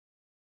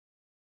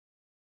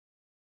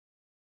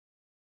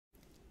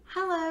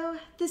Hello,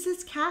 this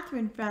is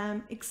Catherine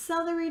from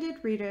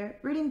Accelerated Reader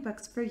Reading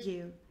Books for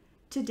You.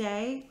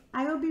 Today,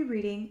 I will be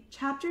reading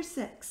Chapter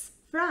 6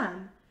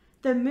 from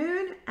The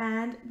Moon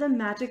and the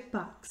Magic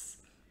Box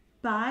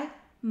by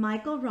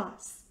Michael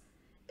Ross,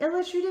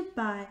 illustrated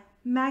by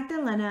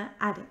Magdalena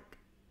Adic.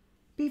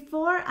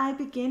 Before I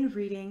begin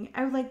reading,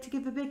 I would like to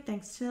give a big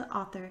thanks to the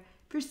author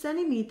for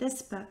sending me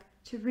this book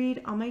to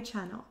read on my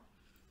channel.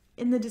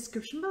 In the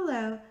description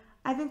below,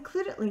 I've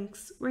included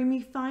links where you may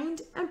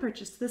find and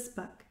purchase this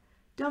book.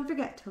 Don't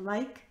forget to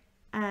like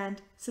and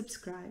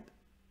subscribe.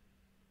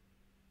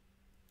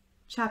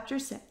 Chapter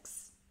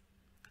 6.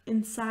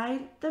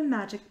 Inside the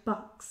Magic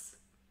Box.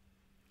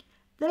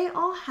 They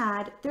all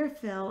had their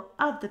fill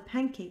of the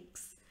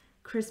pancakes,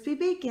 crispy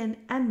bacon,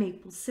 and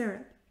maple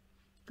syrup.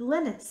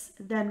 Glynis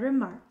then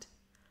remarked,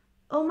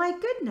 "Oh my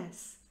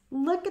goodness,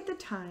 look at the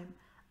time.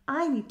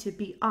 I need to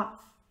be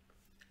off."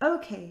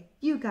 "Okay,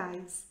 you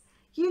guys,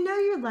 you know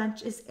your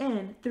lunch is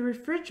in the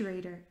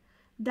refrigerator.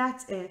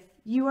 That's if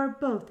you are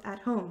both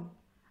at home,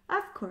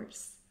 of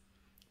course.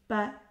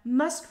 But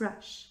must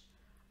rush.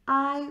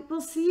 I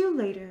will see you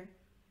later,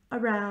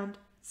 around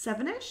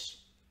 7-ish?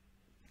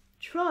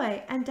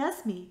 Troy and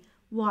Desme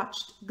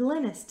watched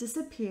Glynis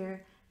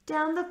disappear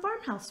down the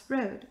farmhouse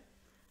road.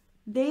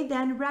 They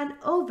then ran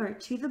over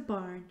to the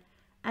barn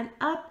and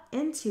up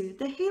into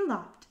the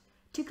hayloft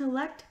to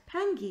collect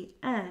Pengy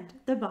and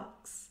the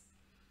box.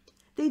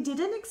 They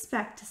didn't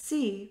expect to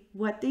see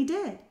what they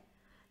did.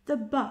 The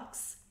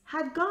box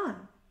had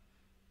gone.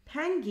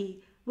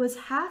 Pengy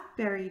was half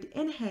buried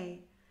in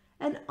hay,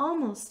 and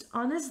almost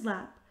on his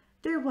lap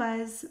there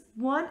was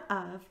one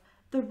of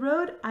the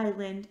Rhode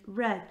Island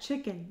red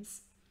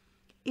chickens,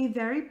 a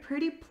very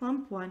pretty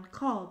plump one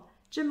called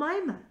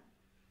Jemima.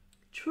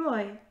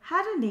 Troy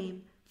had a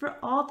name for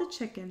all the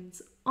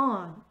chickens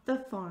on the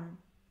farm.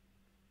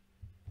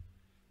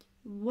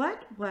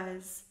 What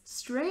was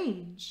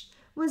strange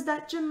was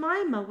that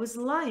Jemima was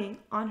lying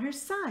on her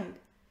side,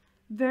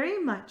 very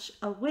much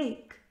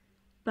awake,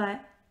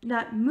 but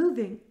not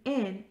moving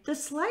in the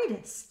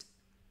slightest.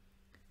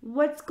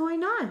 "What's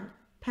going on,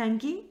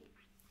 Pengy?"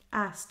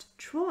 asked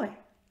Troy.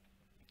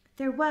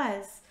 There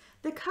was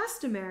the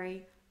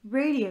customary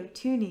radio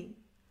tuning,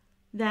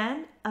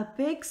 then a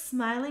big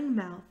smiling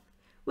mouth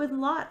with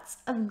lots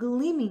of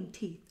gleaming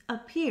teeth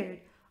appeared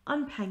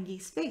on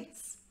Pengy's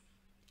face,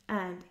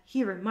 and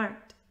he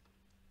remarked,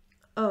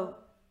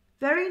 "Oh,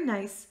 very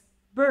nice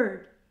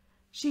bird.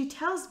 She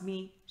tells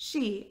me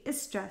she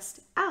is stressed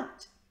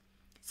out.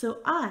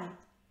 So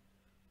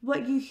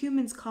what you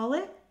humans call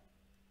it?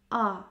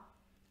 Ah,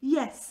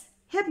 yes,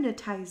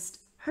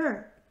 hypnotized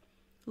her.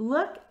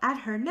 Look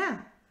at her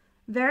now,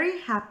 very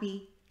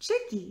happy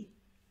chickie."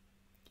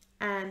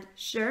 And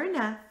sure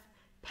enough,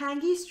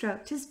 Pengy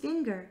stroked his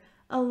finger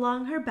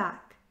along her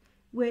back,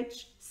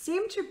 which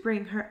seemed to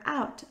bring her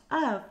out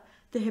of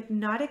the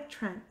hypnotic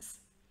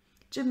trance.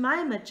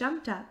 Jemima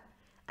jumped up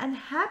and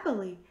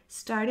happily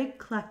started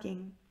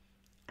clucking,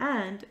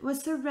 and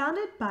was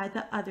surrounded by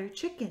the other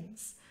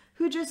chickens,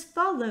 who just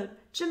followed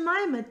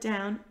Jemima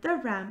down the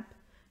ramp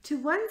to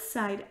one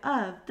side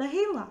of the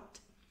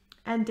hayloft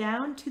and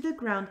down to the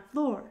ground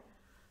floor,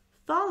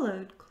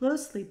 followed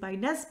closely by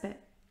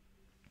Nesbit,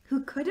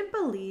 who couldn't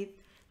believe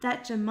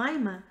that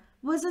Jemima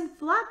wasn't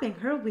flapping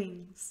her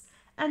wings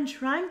and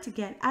trying to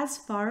get as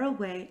far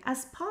away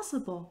as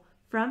possible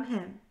from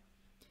him.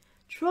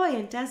 Troy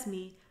and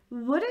Desme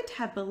wouldn't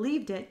have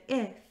believed it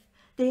if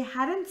they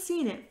hadn't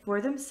seen it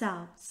for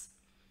themselves.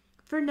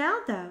 For now,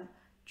 though,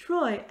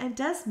 Troy and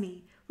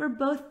Desme were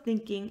both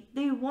thinking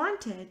they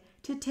wanted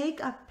to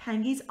take up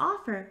Pengy's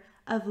offer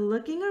of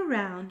looking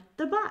around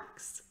the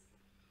box.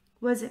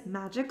 Was it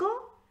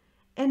magical?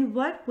 In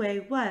what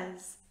way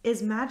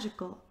is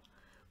magical?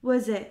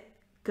 Was it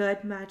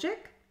good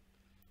magic?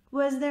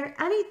 Was there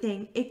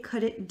anything it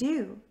couldn't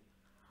do?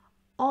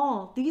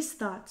 All these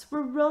thoughts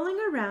were rolling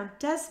around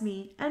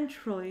Desme and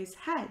Troy's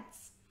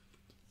heads.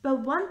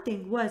 But one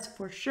thing was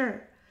for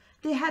sure.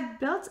 They had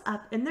built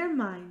up in their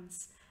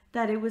minds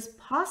that it was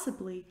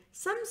possibly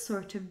some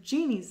sort of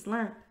genie's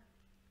lamp.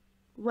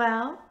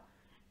 "Well,"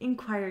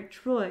 inquired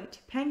Troy to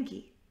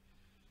Pengy,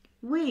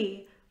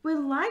 "we would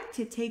like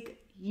to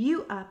take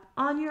you up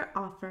on your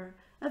offer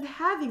of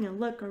having a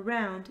look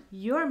around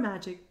your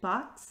magic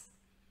box."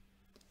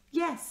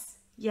 "Yes,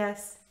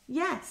 yes,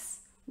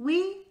 yes,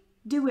 we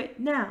do it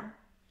now,"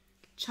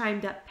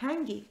 chimed up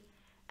Pengy,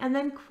 and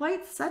then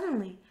quite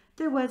suddenly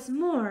there was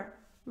more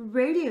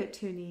radio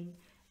tuning,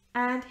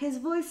 and his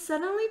voice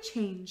suddenly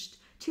changed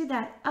to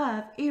that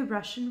of a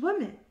Russian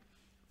woman.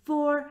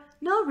 For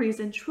no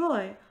reason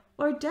Troy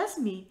or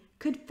Desme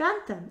could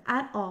fathom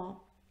at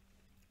all.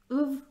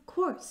 "Of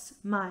course,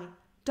 my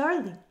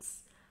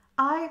darlings,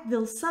 I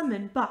will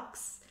summon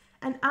Box,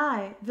 and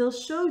I will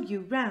show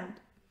you round.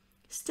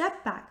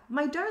 Step back,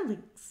 my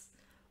darlings.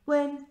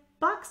 When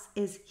Box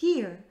is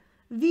here,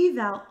 we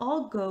will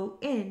all go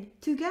in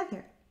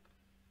together."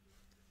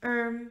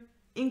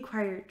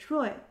 Inquired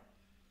Troy.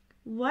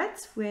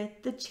 "What's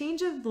with the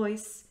change of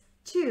voice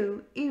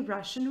to a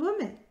Russian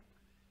woman?"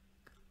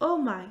 "Oh,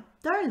 my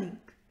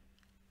darling,"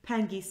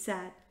 Pangy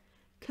said,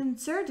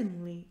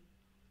 concernedly.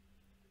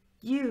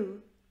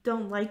 You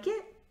don't like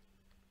it?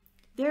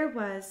 There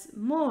was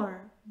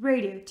more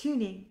radio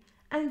tuning,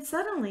 and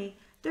suddenly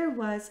there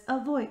was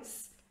a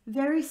voice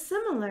very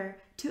similar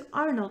to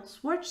Arnold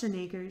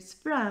Schwarzenegger's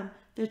from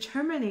the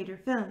Terminator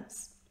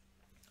films.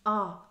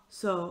 Ah,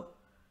 so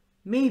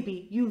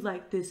maybe you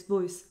like this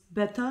voice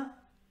better?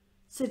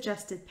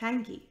 Suggested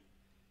Pangy.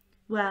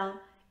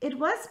 Well, it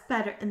was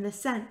better in the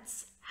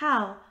sense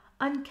how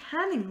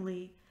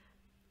uncannily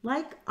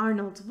like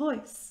Arnold's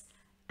voice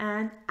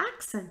and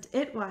accent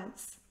it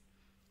was.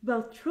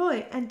 Both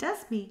Troy and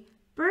Desmi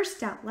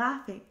burst out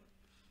laughing.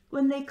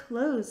 When they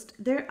closed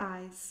their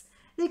eyes,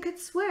 they could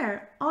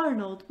swear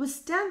Arnold was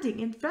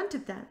standing in front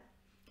of them.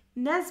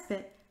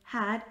 Nesbit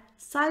had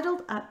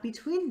sidled up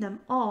between them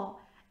all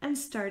and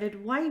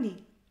started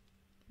whining.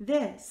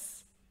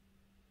 This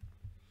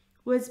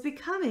was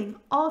becoming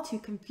all too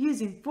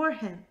confusing for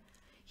him.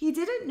 He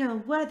didn't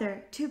know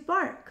whether to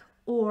bark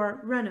or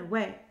run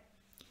away.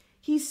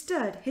 He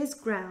stood his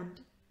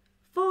ground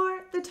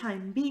for the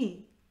time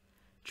being.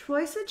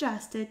 Troy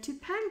suggested to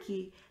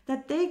Pangy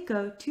that they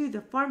go to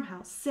the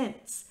farmhouse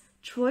since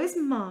Troy's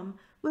mom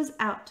was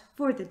out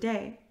for the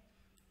day,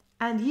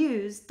 and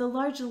use the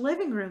large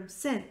living room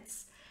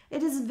since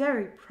it is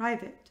very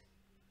private.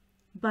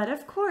 But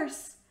of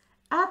course,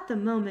 at the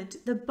moment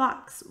the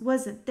box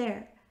wasn't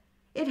there.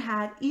 It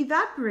had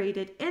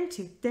evaporated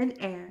into thin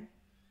air.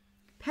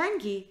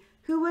 Pangy,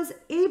 who was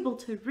able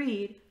to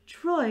read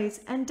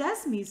Troy's and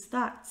Desmi's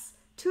thoughts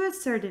to a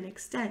certain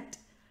extent,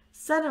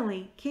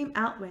 suddenly came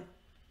out with,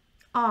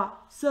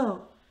 "Ah,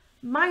 so,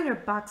 Miner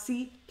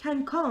Boxy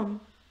can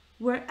come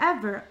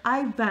wherever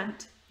I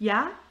want,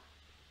 yeah?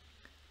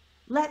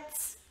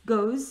 Let's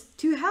goes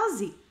to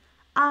Halsey.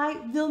 I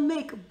will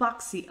make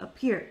Boxy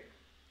appear."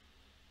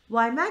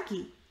 "Why,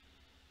 Maggie?"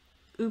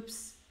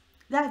 "Oops,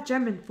 that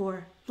German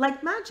for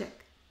like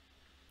magic."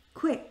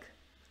 "Quick,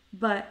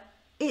 but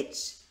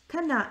ich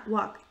cannot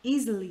walk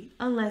easily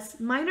unless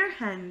Miner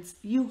hands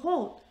you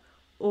hold,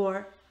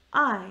 or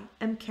I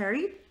am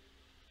carried."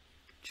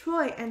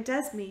 Troy and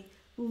Desmi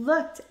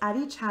looked at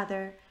each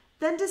other,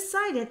 then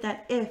decided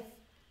that if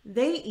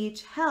they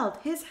each held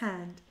his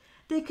hand,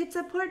 they could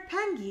support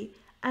Pangy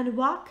and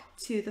walk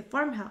to the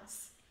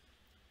farmhouse.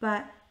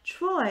 But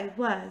Troy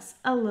was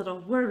a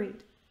little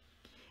worried.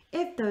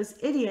 If those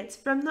idiots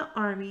from the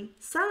army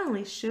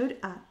suddenly showed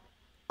up,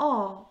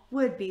 all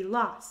would be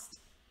lost.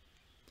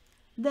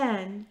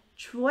 Then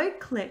Troy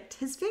clicked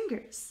his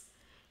fingers.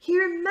 He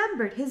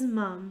remembered his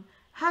mum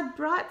had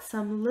brought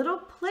some little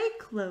play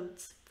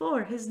clothes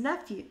for his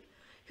nephew,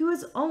 who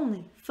was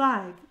only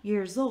 5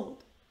 years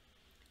old.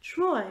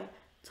 Troy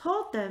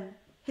told them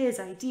his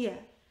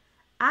idea,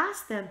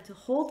 asked them to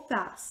hold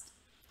fast,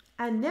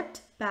 and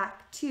nipped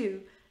back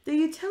to the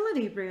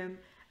utility room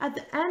at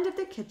the end of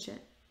the kitchen.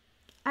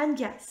 And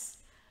yes,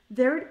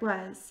 there it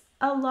was,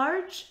 a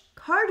large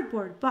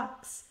cardboard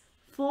box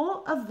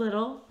full of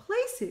little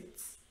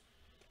playsuits.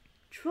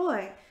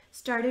 Troy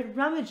started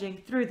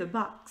rummaging through the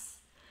box.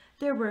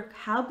 There were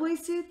cowboy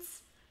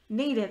suits,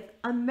 Native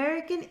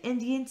American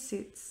Indian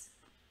suits,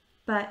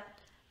 but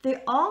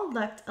they all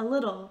looked a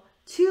little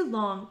too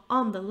long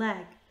on the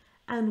leg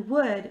and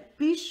would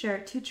be sure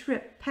to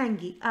trip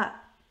Pangy up.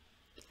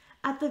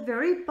 At the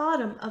very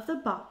bottom of the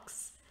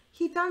box,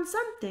 he found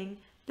something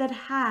that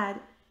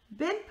had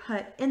been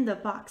put in the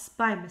box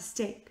by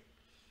mistake.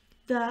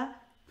 The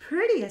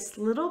prettiest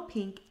little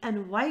pink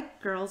and white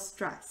girl's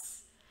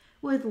dress,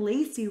 with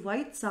lacy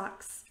white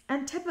socks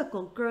and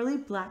typical girly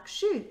black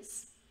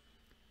shoes.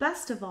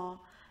 Best of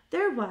all,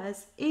 there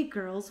was a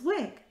girl's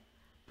wig,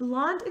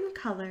 blonde in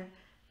color,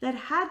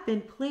 that had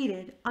been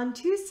plaited on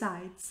 2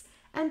 sides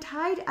and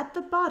tied at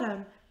the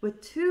bottom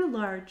with 2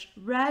 large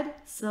red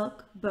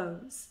silk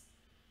bows.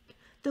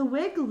 The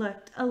wig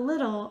looked a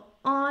little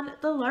on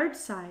the large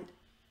side,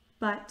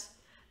 but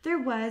there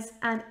was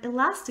an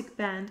elastic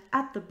band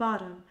at the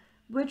bottom,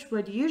 which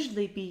would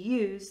usually be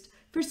used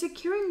for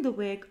securing the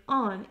wig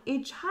on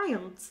a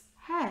child's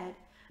head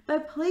by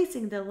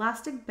placing the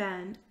elastic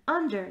band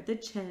under the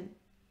chin.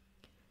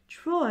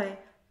 Troy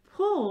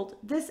pulled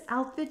this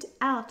outfit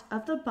out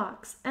of the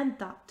box and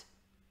thought,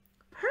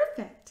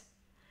 "Perfect!"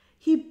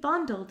 He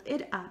bundled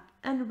it up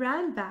and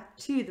ran back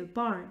to the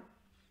barn.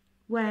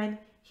 When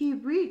he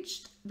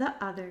reached the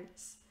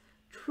others,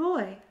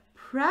 Troy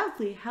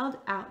proudly held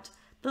out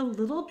the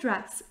little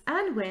dress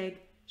and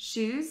wig,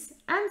 shoes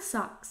and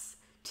socks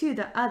to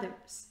the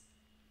others.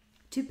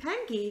 To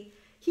Pangy,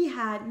 he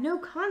had no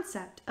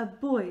concept of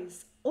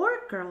boys'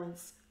 or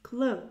girls'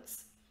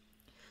 clothes,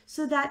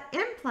 so that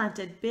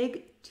implanted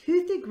big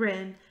toothy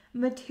grin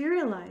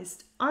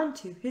materialized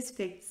onto his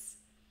face.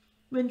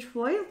 When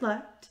Troy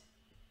looked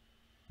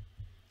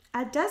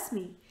at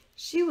Desmi,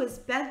 she was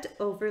bent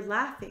over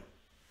laughing.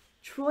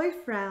 Troy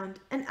frowned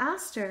and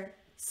asked her,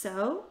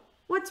 "So,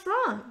 what's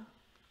wrong?"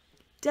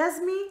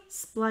 Desmi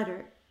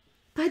spluttered,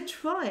 "But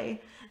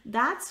Troy,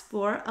 that's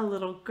for a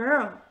little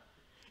girl.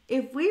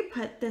 If we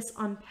put this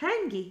on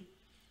Pangy,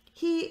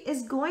 he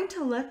is going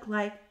to look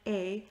like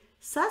a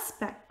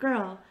suspect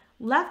girl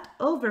left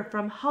over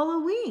from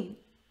Halloween.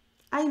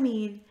 I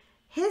mean,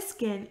 his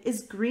skin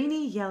is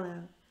greeny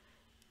yellow,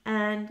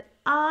 and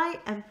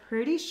I am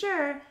pretty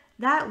sure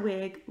that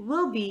wig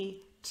will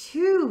be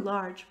too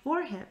large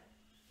for him.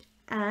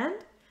 And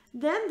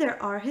then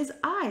there are his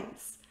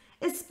eyes,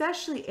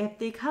 especially if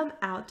they come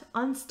out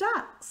on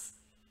stalks.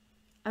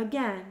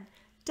 Again,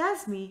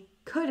 Desmi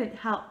couldn't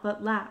help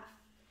but laugh.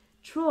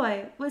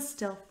 Troy was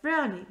still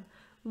frowning,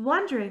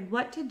 wondering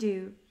what to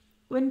do,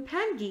 when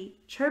Pengy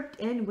chirped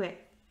in with,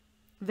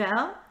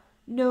 "Well,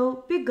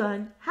 no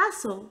begun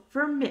hassle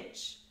for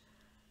Mitch.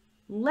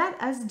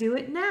 Let us do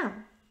it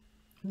now.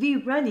 We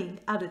running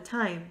out of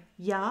time,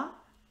 yeah?"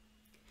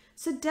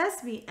 So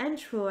Desmi and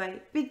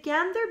Troy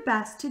began their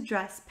best to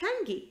dress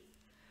Pengy.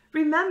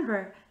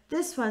 Remember,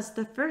 this was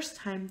the first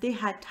time they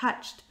had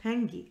touched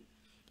Pengy.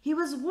 He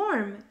was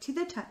warm to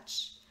the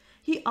touch.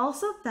 He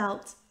also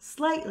felt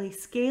slightly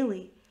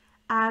scaly,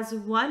 as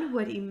one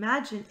would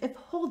imagine if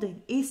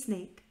holding a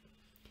snake.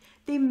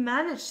 They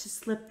managed to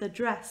slip the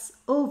dress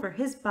over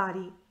his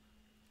body.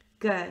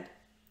 Good.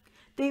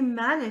 They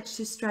managed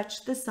to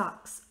stretch the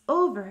socks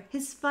over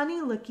his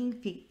funny-looking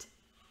feet.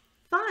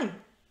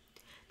 Fine.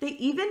 They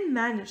even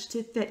managed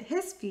to fit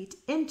his feet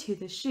into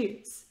the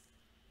shoes.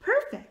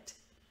 Perfect.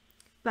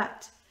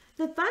 But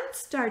the fun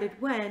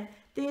started when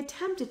they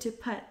attempted to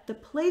put the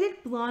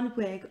plaited blonde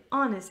wig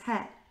on his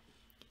head.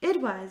 It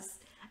was,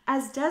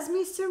 as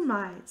Desmi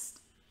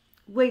surmised,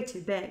 way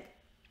too big.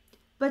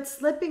 But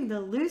slipping the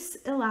loose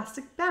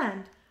elastic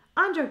band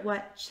under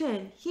what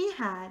chin he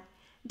had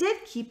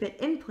did keep it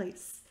in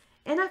place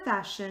in a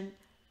fashion,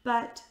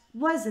 but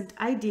wasn't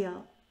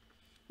ideal.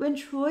 When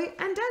Troy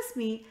and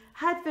Desmi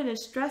had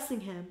finished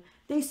dressing him,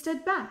 they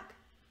stood back.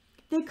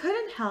 They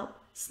couldn't help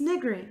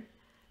sniggering.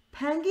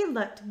 Pengy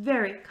looked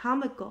very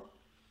comical.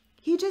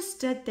 He just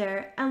stood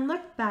there and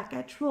looked back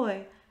at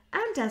Troy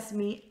and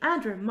Desmi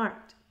and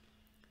remarked,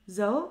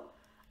 "So,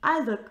 I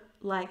look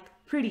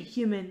like pretty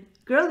human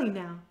girly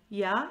now,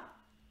 yeah?"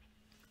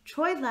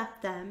 Troy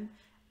left them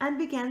and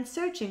began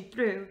searching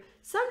through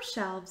some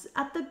shelves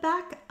at the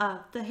back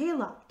of the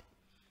hayloft.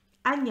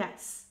 And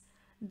yes,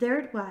 there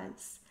it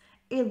was,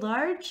 a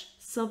large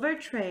silver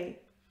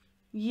tray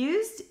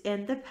used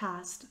in the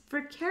past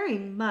for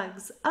carrying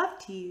mugs of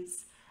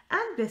teas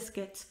and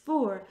biscuits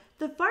for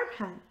the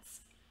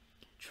farmhands.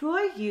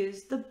 Troy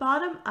used the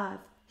bottom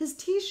of his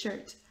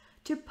t-shirt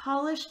to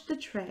polish the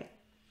tray.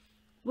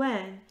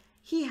 When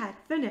he had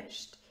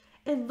finished,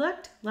 it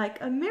looked like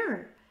a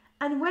mirror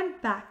and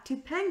went back to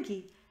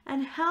Pengy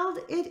and held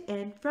it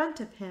in front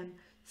of him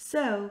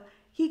so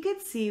he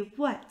could see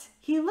what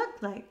he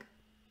looked like.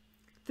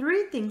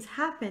 3 things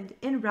happened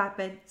in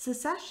rapid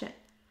succession.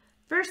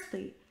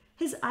 Firstly,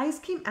 his eyes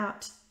came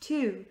out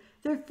to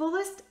their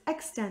fullest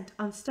extent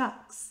on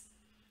stalks.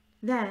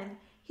 Then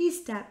he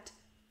stepped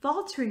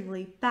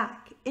falteringly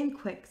back in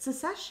quick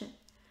succession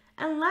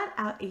and let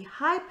out a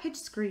high-pitched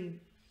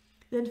scream,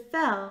 then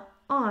fell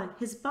on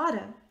his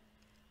bottom.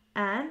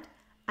 And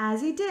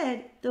as he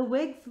did, the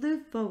wig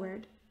flew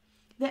forward,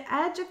 the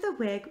edge of the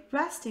wig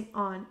resting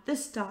on the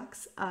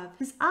stalks of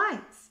his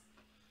eyes.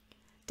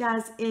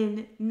 "Das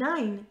in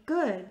nein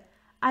good,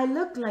 I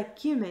look like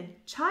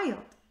human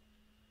child.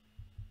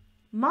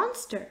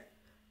 Monster,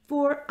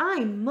 for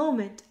ein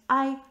moment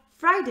I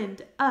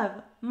frightened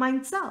of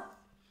myself.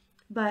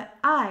 But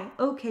I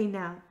okay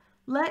now,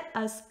 let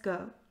us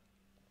go."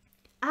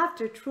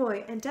 After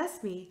Troy and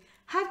Desmi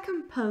had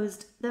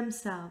composed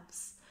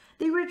themselves,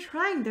 they were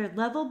trying their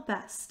level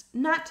best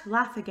not to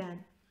laugh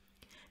again.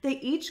 They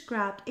each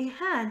grabbed a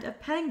hand of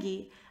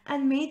Pengy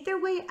and made their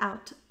way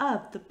out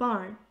of the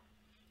barn.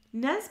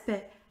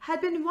 Nesbit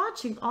had been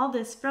watching all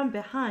this from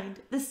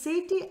behind the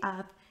safety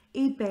of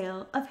a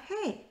bale of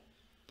hay,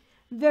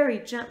 very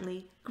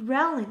gently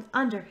growling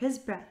under his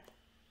breath.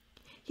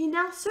 He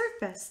now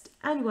surfaced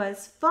and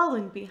was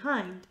following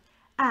behind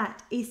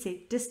at a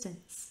safe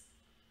distance.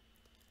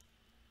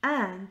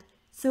 And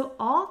so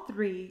all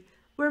 3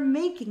 were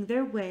making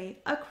their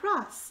way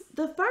across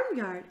the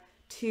farmyard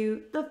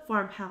to the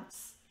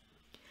farmhouse.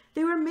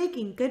 They were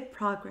making good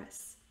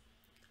progress,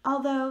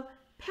 although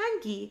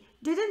Pengy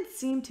didn't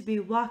seem to be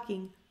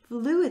walking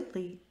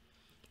fluidly.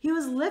 He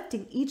was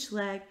lifting each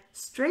leg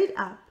straight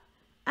up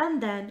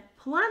and then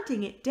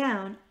planting it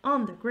down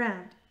on the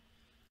ground.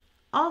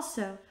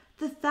 Also,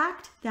 the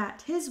fact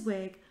that his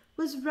wig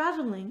was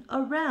rattling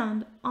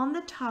around on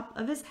the top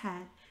of his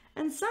head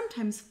and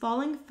sometimes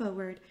falling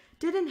forward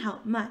didn't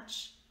help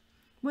much.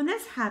 When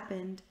this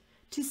happened,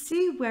 to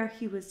see where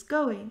he was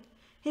going,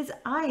 his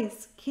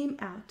eyes came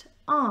out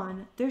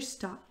on their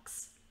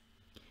stalks.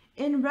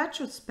 In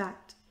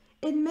retrospect,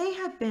 it may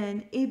have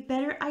been a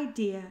better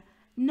idea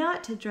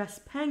not to dress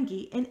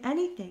Pengy in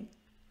anything,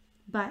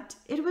 but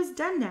it was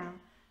done now,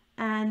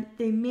 and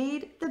they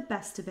made the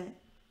best of it.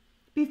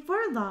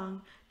 Before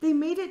long, they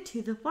made it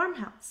to the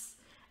farmhouse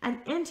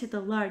and into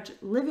the large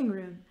living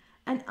room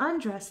and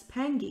undressed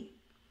Pengy.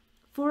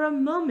 For a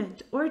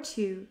moment or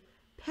two,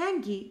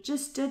 Pengy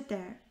just stood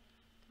there.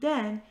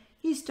 Then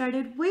he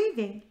started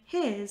waving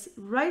his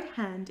right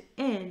hand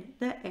in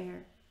the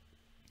air.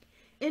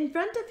 In In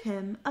front of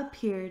him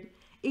appeared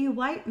a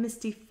white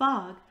misty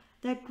fog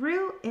that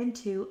grew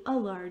into a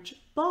large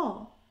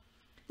ball.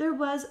 There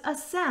was a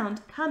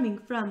sound coming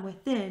from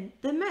within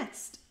the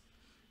mist,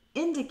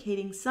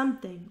 indicating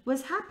something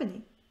was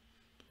happening.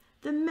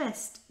 The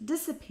mist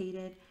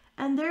dissipated,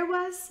 and there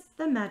was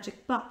the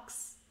magic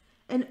box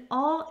in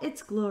all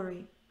its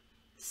glory,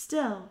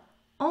 still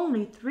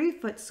only 3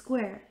 foot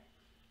square.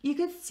 You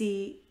could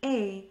see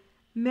a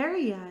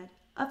myriad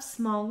of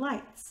small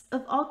lights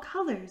of all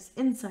colors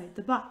inside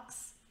the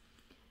box.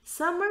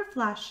 Some were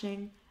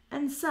flashing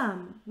and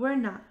some were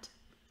not.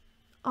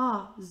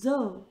 "Ah,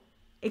 Zo!"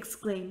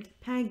 exclaimed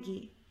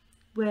Peggy,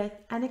 with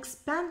an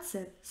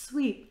expansive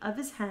sweep of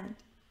his hand.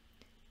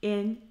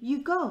 "In you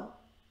go."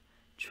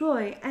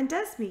 Troy and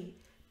Desme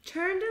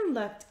turned and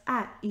looked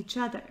at each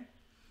other.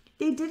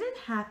 They didn't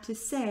have to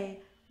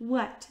say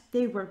what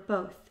they were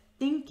both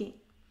thinking.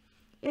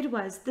 It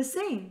was the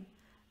same.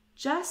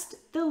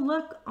 Just the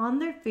look on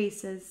their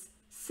faces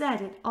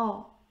said it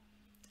all.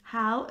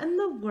 How in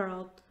the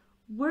world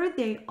were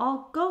they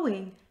all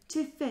going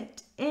to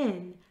fit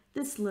in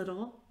this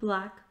little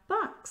black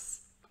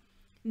box?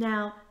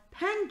 Now,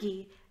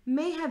 Pangy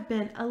may have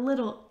been a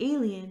little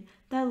alien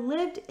that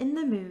lived in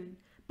the moon,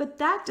 but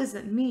that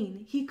doesn't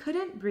mean he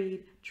couldn't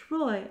read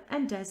Troy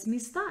and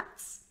Desme's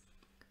thoughts.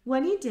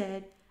 When he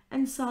did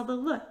and saw the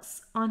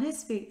looks on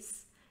his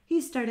face, he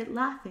started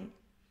laughing.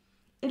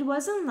 It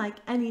wasn't like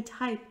any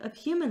type of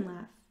human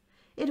laugh.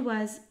 It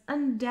was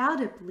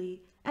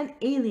undoubtedly an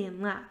alien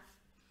laugh.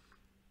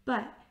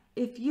 But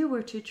if you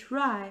were to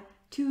try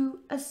to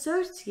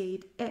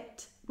associate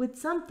it with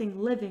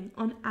something living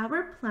on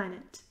our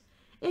planet,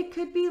 it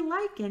could be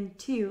likened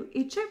to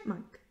a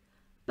chipmunk,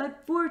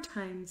 but 4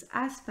 times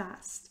as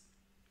fast.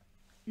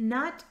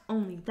 Not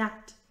only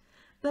that,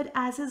 but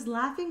as his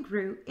laughing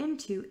grew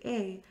into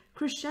a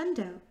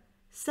crescendo,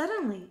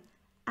 suddenly,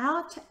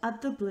 out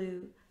of the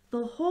blue,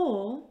 the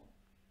whole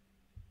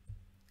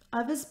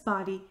of his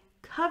body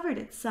covered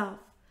itself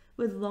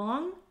with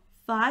long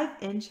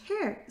 5-inch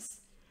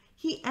hairs.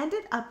 He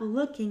ended up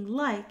looking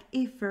like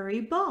a furry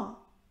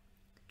ball.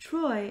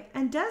 Troy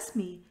and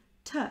Desme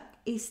took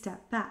a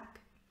step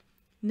back.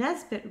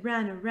 Nesbit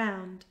ran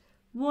around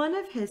one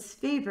of his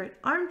favorite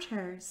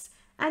armchairs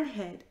and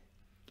hid.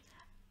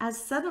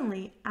 As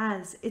suddenly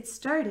as it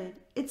started,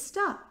 it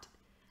stopped,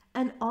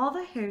 and all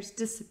the hairs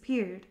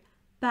disappeared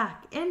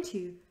back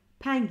into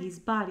Pangy's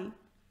body.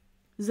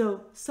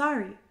 "Zo,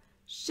 sorry.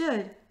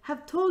 Should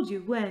have told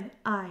you when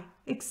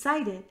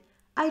excited,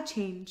 I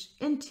change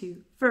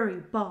into furry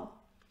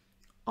ball.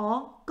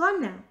 All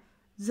gone now.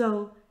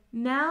 Zo,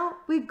 now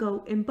we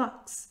go in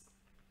box.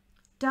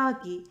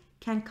 Doggy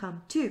can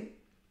come too.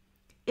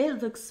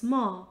 It looks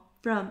small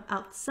from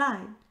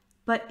outside,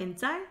 but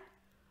inside?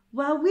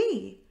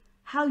 Wowee!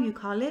 How you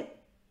call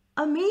it?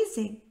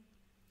 Amazing!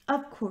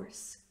 Of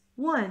course,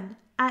 one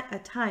at a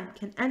time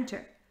can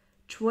enter.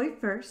 Troy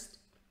first,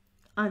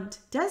 Aunt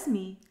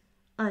Desme,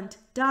 Aunt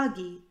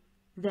Doggy,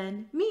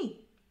 then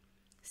me.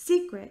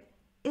 Secret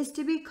is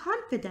to be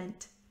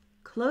confident.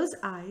 Close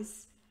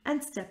eyes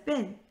and step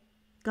in.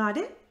 Got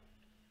it?"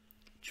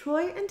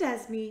 Troy and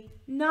Desme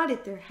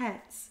nodded their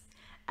heads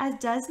as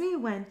Desme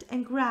went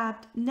and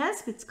grabbed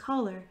Nesbit's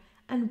collar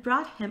and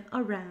brought him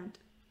around.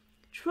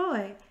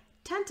 Troy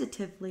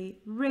tentatively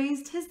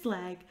raised his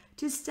leg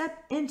to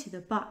step into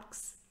the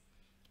box.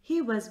 He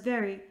was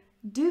very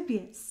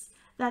dubious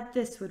that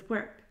this would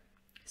work,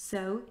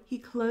 so he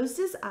closed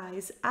his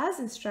eyes as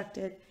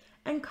instructed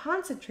and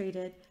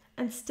concentrated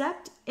and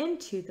stepped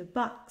into the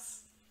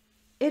box.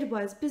 It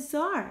was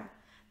bizarre.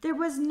 There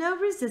was no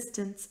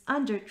resistance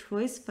under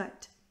Troy's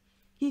foot.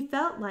 He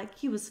felt like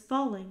he was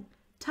falling,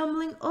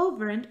 tumbling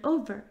over and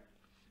over.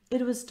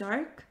 It was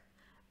dark,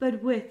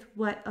 but with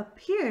what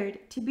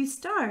appeared to be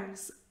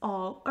stars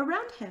all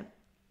around him.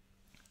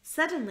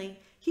 Suddenly,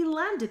 he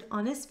landed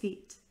on his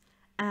feet,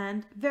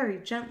 and very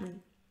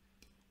gently.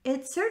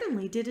 It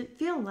certainly didn't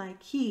feel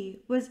like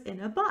he was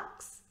in a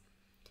box.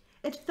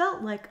 It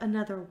felt like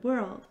another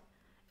world.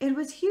 It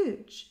was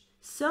huge,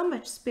 so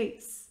much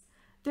space.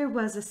 There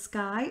was a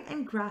sky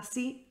and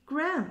grassy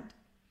ground,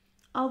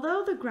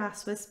 although the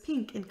grass was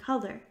pink in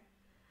color.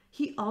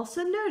 He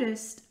also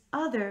noticed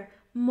other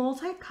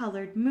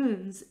multicolored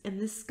moons in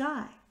the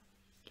sky.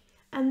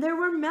 And there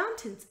were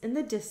mountains in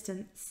the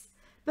distance,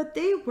 but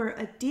they were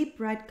a deep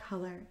red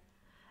color.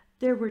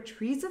 There were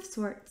trees of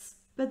sorts,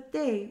 but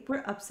they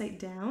were upside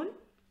down.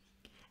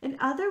 In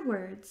other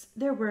words,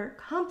 there were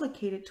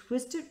complicated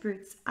twisted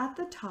roots at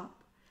the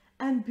top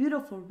and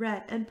beautiful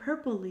red and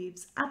purple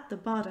leaves at the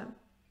bottom.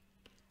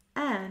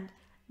 And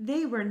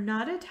they were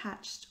not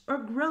attached or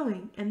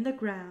growing in the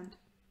ground,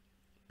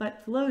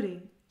 but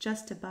floating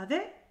just above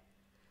it.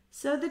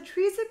 So the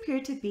trees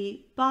appeared to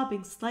be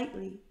bobbing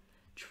slightly.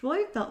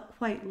 Troy felt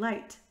quite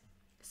light,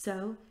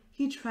 so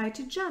he tried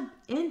to jump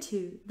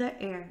into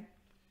the air.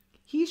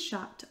 He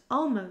shot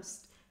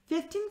almost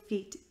 15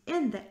 feet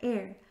in the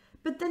air,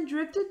 but then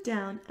drifted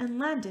down and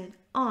landed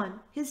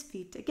on his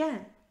feet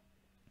again.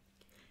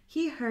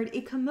 He heard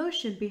a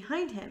commotion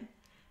behind him,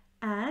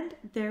 and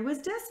there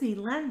was Desme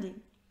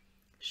landing.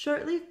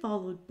 shortly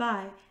followed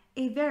by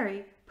a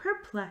very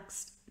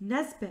perplexed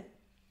Nesbit,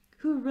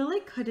 who really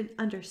couldn't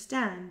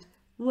understand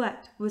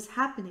what was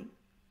happening.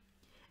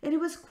 It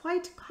was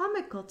quite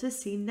comical to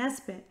see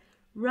Nesbit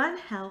run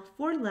hell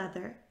for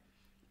leather,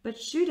 but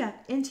shoot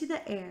up into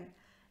the air,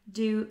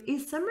 do a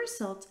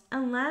somersault,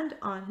 and land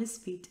on his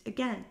feet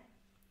again.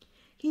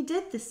 He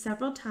did this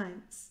several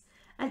times,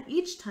 and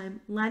each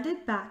time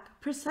landed back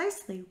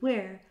precisely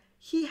where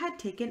he had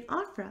taken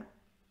off from.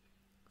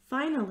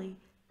 Finally,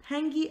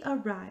 Pengy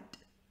arrived.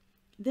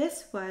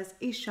 This was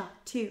a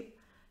shock too.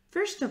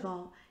 First of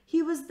all,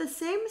 he was the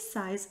same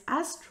size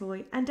as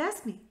Troy and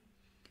Esme,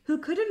 who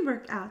couldn't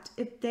work out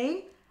if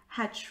they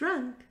had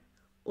shrunk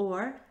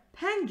or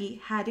Pengy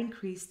had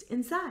increased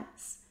in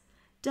size.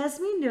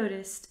 Desme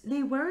noticed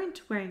they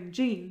weren't wearing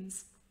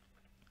jeans,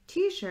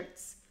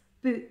 t-shirts,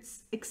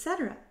 boots,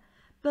 etc.,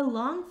 but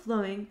long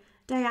flowing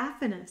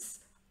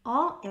diaphanous,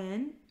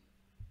 all-in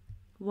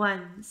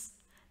ones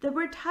that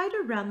were tied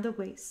around the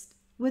waist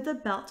with a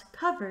belt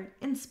covered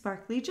in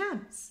sparkly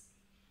gems.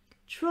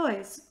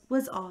 Troy's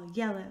was all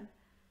yellow,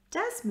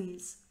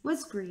 Desme's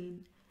was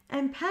green,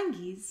 and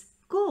Pengy's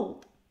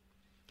gold.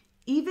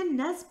 Even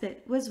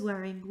Nesbit was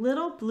wearing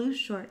little blue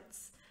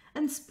shorts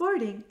and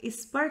sporting a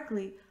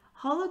sparkly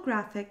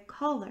holographic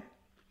collar.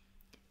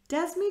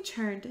 Desme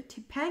turned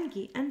to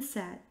Pengy and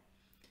said,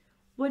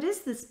 "What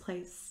is this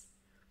place?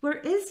 Where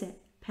is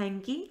it,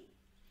 Pengy?"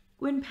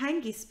 When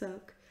Pengy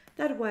spoke,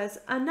 that was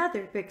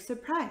another big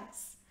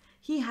surprise.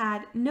 He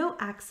had no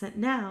accent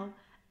now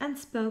and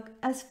spoke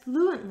as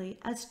fluently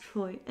as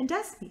Troy and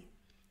Desme,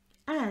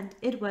 and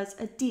it was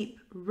a deep,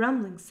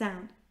 rumbling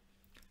sound.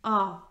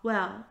 "Ah,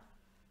 well,"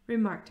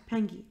 remarked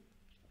Pengy,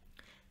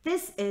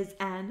 "this is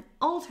an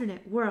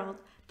alternate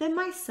world that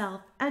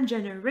myself and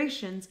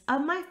generations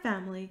of my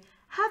family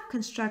have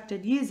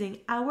constructed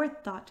using our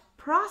thought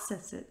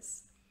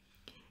processes.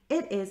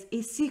 It is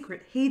a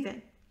secret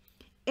haven.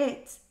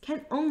 It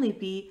can only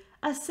be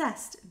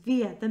accessed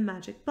via the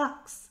magic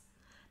box.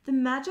 The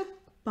magic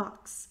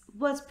box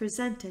was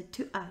presented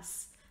to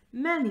us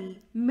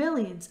many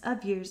millions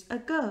of years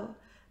ago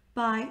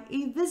by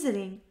a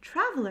visiting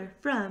traveler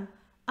from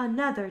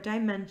another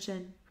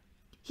dimension.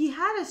 He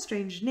had a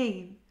strange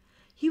name.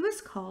 He was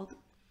called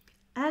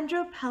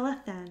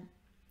Andropalathan,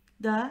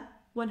 the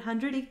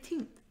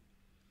 118th,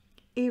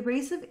 a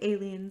race of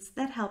aliens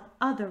that help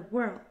other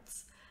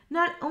worlds,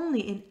 not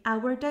only in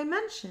our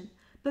dimension,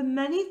 but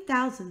many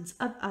thousands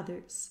of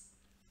others."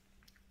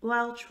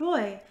 While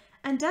Troy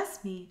and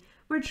Desme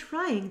were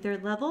trying their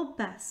level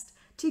best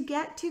to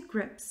get to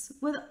grips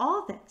with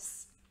all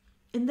this,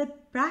 in the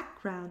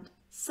background,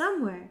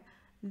 somewhere,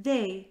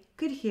 they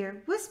could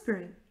hear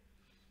whispering.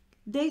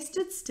 They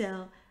stood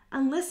still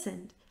and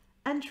listened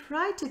and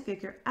tried to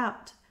figure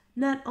out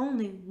not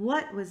only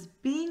what was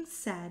being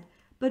said,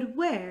 but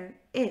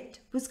where it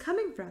was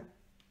coming from.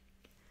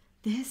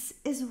 "This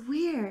is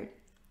weird,"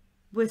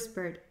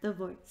 whispered the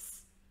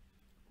voice.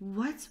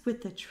 "What's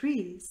with the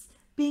trees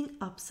being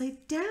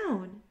upside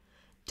down?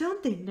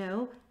 Don't they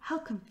know how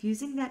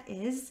confusing that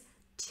is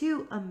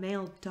to a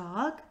male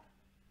dog?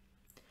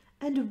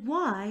 And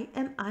why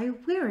am I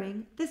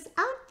wearing this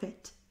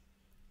outfit?"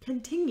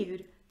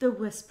 continued the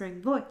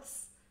whispering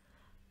voice.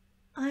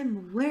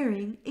 "I'm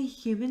wearing a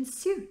human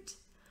suit.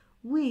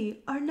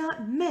 We are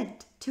not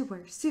meant to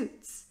wear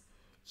suits.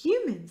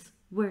 Humans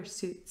wear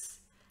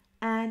suits,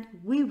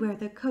 and we wear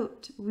the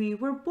coat we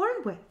were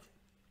born with.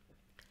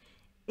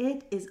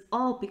 It is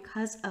all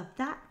because of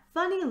that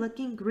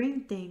funny-looking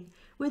green thing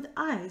with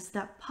eyes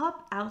that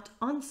pop out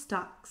on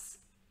stalks.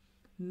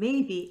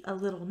 Maybe a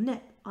little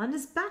nip on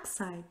his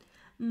backside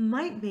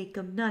might make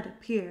him not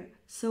appear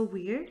so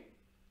weird."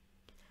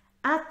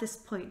 At this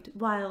point,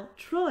 while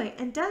Troy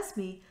and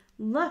Desme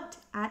looked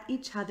at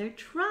each other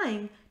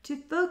trying to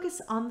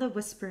focus on the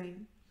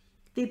whispering,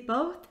 they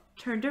both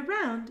turned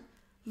around,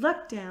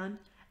 looked down,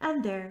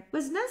 and there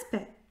was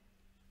Nesbit.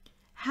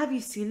 "Have you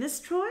seen this,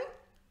 Troy?"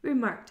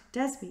 remarked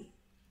Desme.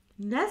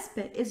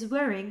 "Nesbit is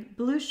wearing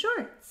blue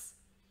shorts."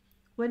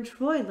 When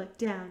Troy looked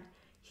down,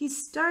 he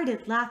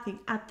started laughing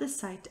at the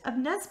sight of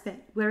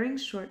Nesbit wearing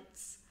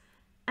shorts,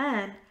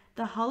 and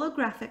the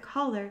holographic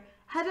collar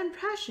had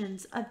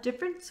impressions of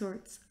different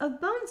sorts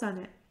of bones on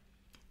it.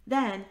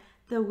 Then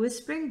the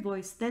whispering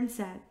voice then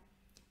said,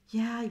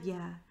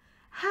 Yeah,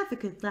 have a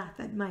good laugh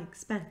at my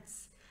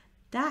expense.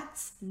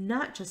 That's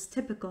not just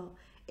typical,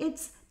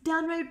 it's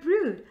downright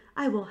rude,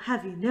 I will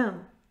have you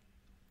know."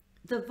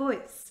 The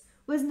voice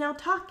was now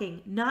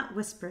talking, not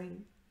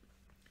whispering.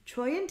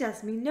 Troy and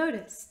Desme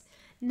noticed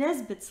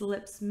Nesbit's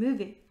lips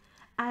moving,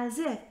 as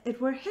if it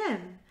were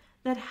him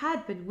that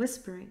had been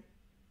whispering.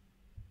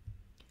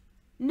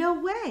 "No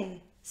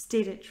way,"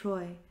 stated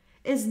Troy.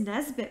 "Is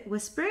Nesbit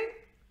whispering?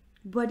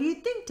 What do you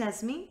think,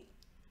 Desme?"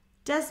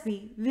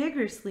 Desme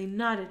vigorously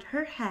nodded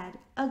her head,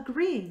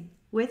 agreeing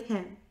with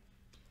him.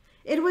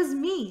 "It was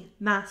me,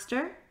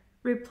 master,"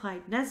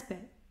 replied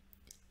Nesbit.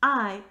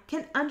 "I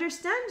can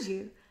understand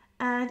you,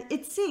 and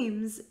it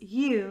seems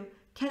you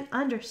can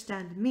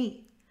understand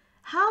me.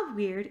 How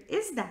weird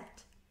is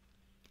that?"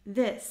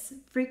 This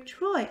freaked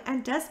Troy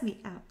and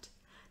Desme out.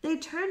 They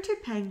turned to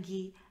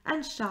Pengy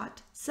and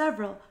shot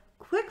several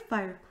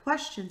quick-fire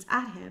questions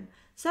at him,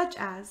 such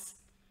as,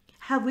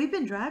 "Have we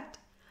been drugged?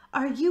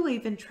 Are you a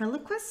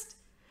ventriloquist?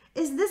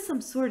 Is this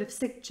some sort of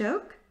sick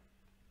joke?"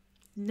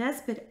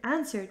 Nesbit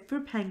answered for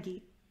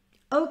Pengy,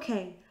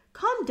 "Okay,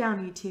 calm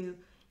down, you two.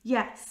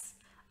 Yes,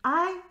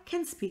 I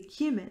can speak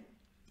human.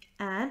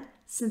 And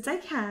since I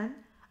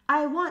can,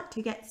 I want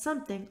to get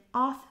something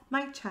off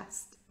my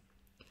chest.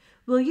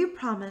 Will you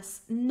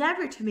promise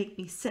never to make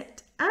me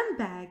sit and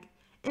beg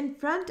in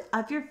front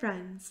of your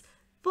friends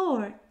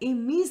for a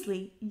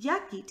measly,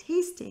 yucky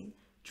tasting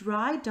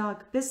dry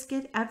dog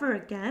biscuit ever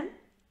again?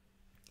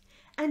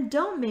 And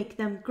don't make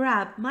them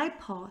grab my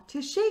paw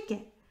to shake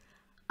it.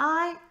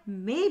 I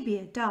may be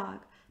a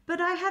dog,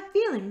 but I have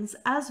feelings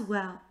as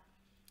well.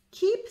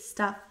 Keep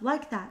stuff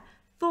like that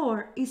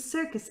for a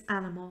circus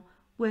animal,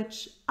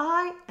 which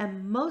I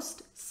am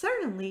most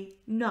certainly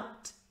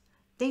not.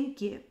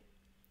 Thank you."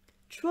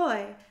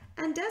 Troy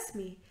and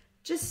Desme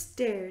just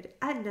stared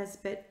at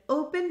Nesbit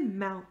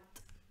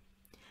open-mouthed.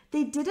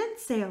 They didn't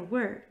say a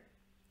word.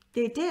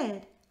 They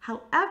did,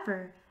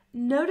 however,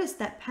 notice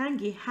that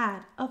Pengy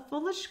had a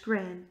foolish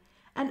grin,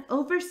 an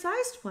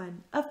oversized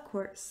one, of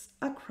course,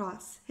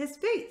 across his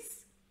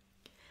face.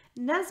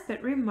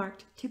 Nesbit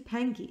remarked to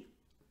Pengy,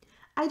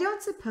 "I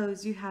don't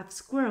suppose you have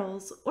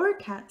squirrels or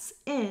cats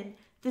in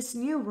this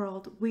new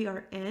world we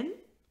are in?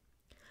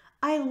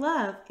 I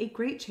love a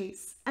great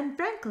chase, and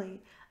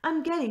frankly,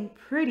 I'm getting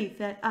pretty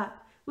fed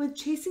up with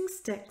chasing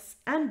sticks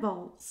and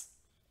balls.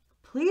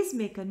 Please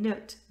make a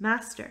note,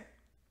 master."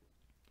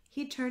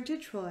 He turned to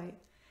Troy,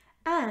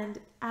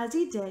 and as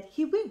he did,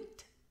 he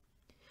winked.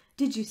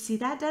 "Did you see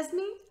that,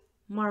 Desme?"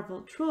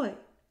 marveled Troy.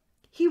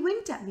 "He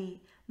winked at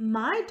me.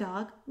 My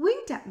dog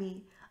winked at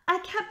me. I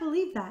can't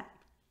believe that."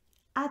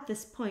 At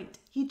this point,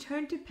 he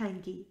turned to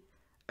Pengy.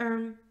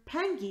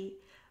 Pengy,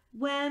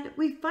 when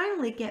we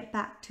finally get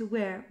back to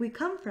where we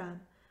come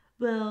from,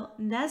 will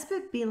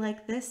Nesbit be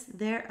like this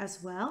there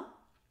as well?"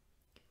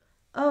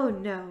 "Oh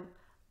no,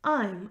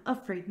 I'm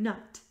afraid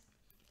not.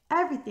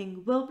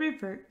 Everything will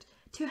revert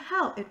to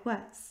how it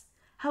was.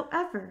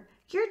 However,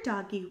 your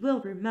doggie will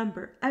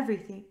remember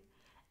everything,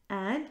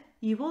 and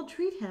you will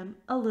treat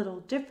him a little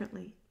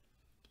differently.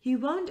 He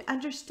won't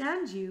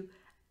understand you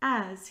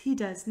as he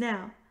does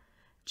now,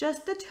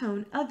 just the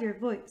tone of your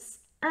voice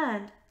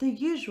and the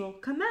usual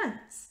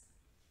commands."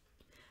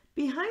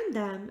 Behind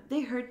them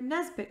they heard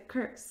Nesbit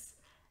curse,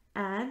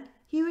 and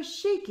he was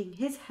shaking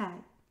his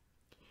head.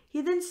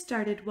 He then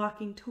started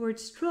walking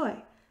towards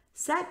Troy,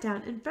 sat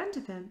down in front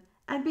of him,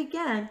 and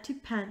began to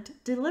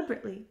pant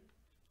deliberately.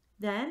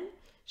 Then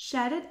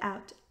shouted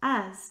out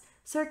as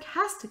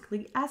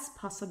sarcastically as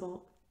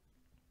possible,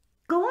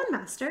 "Go on,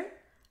 master.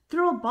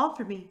 Throw a ball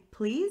for me,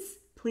 please,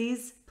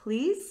 please,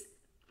 please."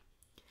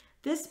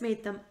 This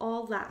made them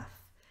all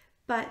laugh,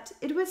 but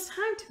it was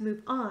time to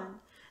move on.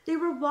 They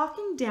were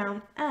walking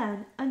down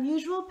an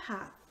unusual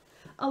path,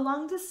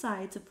 along the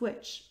sides of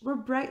which were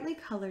brightly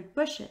colored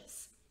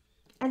bushes,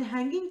 and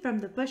hanging from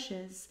the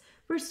bushes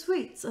were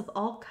sweets of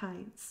all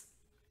kinds.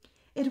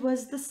 It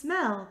was the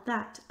smell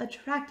that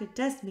attracted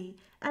Desme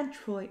and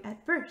Troy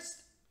at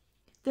first.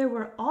 There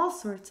were all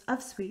sorts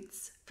of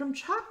sweets, from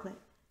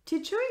chocolate to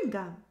chewing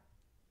gum.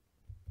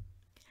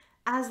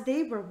 As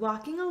they were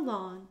walking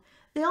along,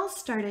 they all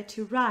started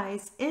to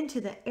rise into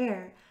the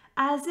air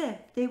as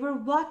if they were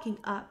walking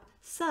up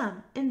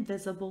some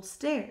invisible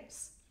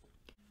stairs.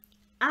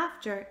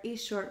 After a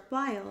short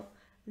while,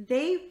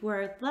 they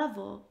were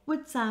level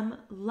with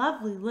some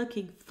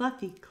lovely-looking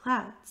fluffy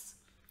clouds.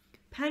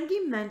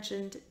 Pengy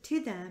mentioned to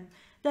them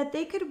that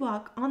they could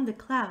walk on the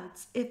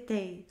clouds if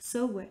they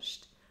so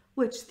wished,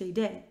 which they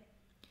did.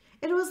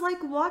 It was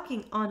like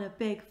walking on a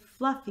big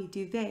fluffy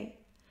duvet.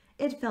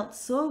 It felt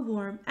so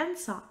warm and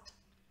soft.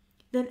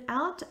 Then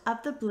out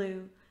of the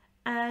blue,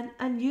 an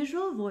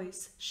unusual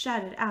voice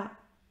shouted out,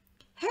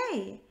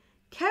 "Hey,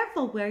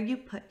 careful where you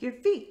put your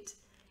feet.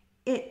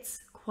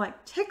 It's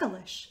quite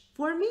ticklish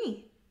for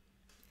me."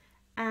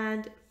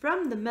 And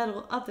from the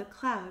middle of the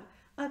cloud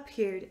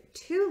appeared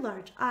two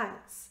large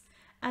eyes,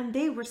 and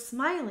they were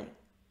smiling.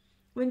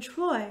 When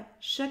Troy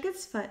shook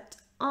his foot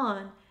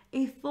on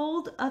a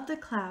fold of the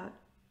cloud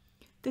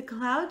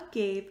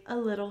gave a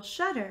little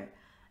shudder.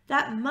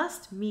 That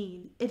must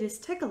mean it is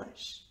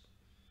ticklish.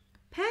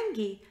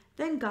 Pengy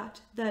then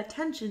got the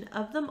attention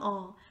of them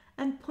all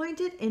and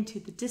pointed into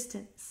the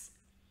distance.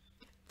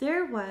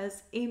 There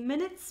was a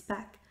minute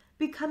speck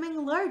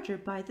becoming larger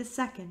by the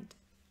second.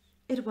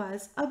 It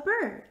was a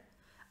bird,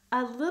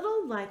 a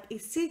little like a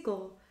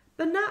seagull,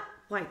 but not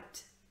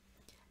white,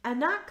 and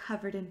not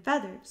covered in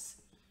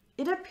feathers.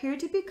 It appeared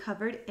to be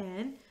covered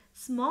in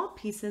small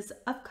pieces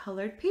of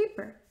colored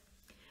paper.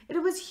 It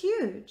was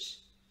huge,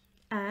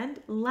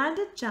 and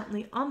landed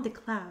gently on the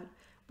cloud,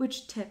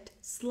 which tipped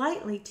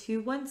slightly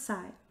to one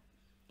side.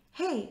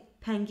 "Hey,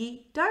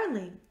 Pengy,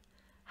 darling,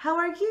 how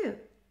are you?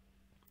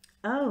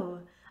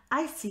 Oh,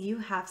 I see you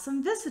have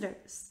some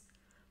visitors.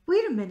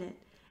 Wait a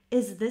minute,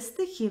 Is this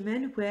the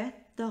human with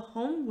the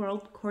home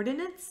world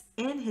coordinates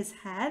in his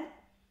head?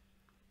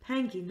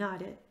 Pangy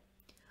nodded.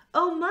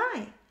 Oh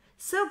my!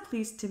 So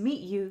pleased to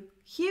meet you,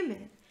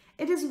 human.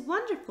 It is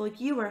wonderful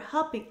you are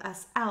helping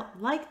us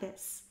out like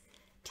this.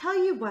 Tell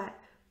you what,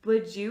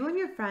 would you and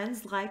your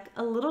friends like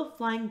a little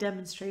flying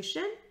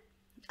demonstration?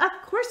 Of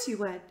course you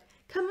would.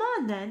 Come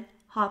on then,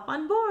 hop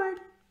on board.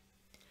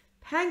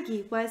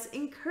 Pangy was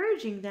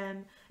encouraging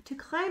them to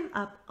climb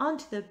up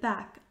onto the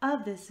back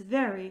of this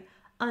very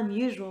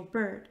unusual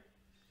bird.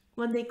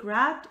 When they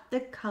grabbed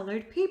the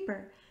colored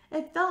paper,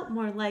 it felt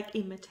more like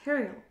a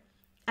material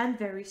and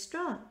very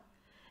strong.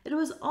 It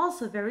was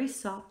also very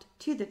soft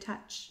to the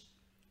touch.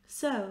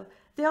 So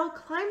they all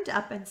climbed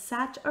up and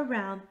sat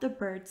around the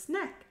bird's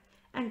neck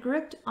and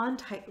gripped on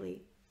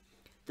tightly.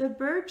 The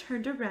bird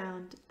turned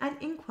around and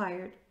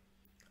inquired,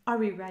 Are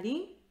we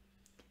ready?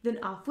 Then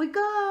off we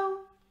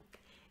go.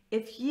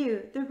 If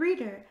you, the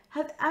reader,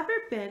 have ever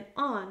been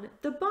on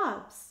the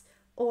bobs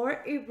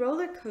or a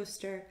roller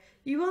coaster,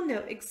 you will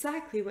know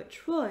exactly what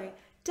Troy,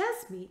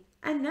 Desme,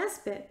 and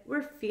Nesbit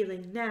were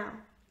feeling now.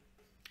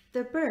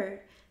 The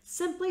bird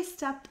simply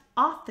stepped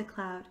off the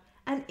cloud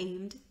and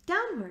aimed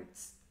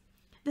downwards.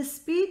 The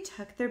speed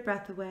took their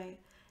breath away.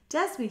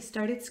 Desme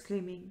started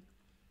screaming,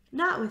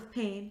 not with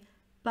pain,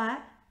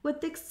 but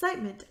with the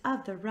excitement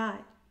of the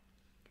ride.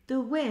 The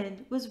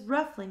wind was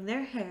ruffling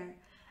their hair,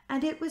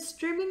 and it was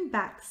streaming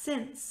back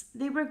since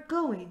they were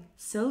going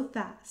so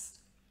fast.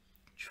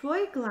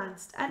 Troy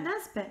glanced at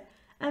Nesbit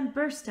and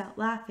burst out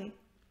laughing.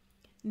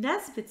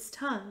 Nesbit's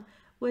tongue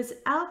was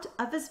out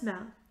of his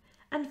mouth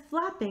and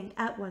flapping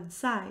at one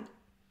side.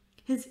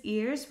 His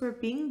ears were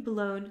being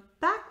blown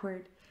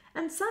backward,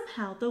 and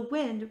somehow the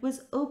wind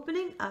was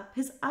opening up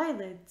his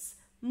eyelids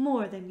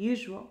more than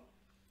usual,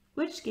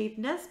 which gave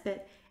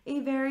Nesbit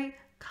a very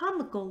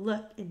comical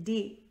look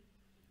indeed.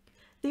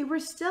 They were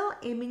still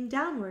aiming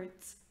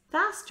downwards,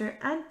 faster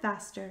and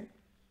faster.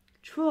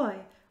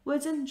 Troy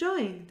was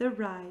enjoying the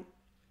ride,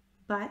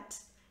 but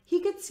he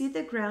could see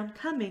the ground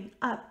coming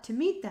up to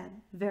meet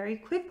them very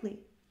quickly.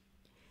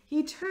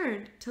 He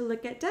turned to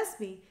look at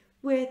Desme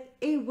with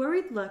a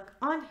worried look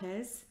on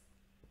his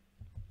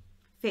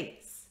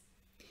face.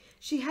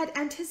 She had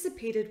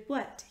anticipated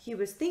what he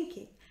was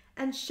thinking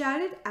and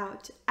shouted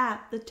out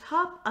at the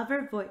top of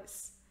her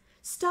voice,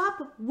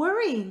 Stop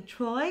worrying,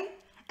 Troy!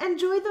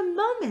 Enjoy the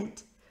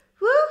moment!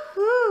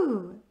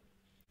 Woo-hoo!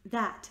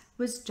 That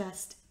was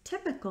just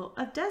typical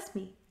of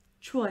Desme,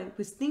 Troy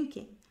was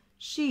thinking.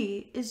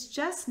 She is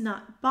just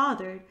not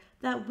bothered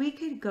that we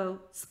could go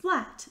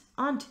splat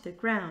onto the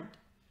ground.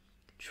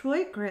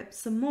 Troy gripped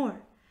some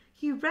more.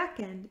 He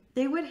reckoned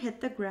they would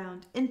hit the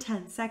ground in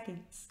 10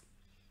 seconds.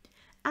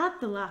 At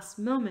the last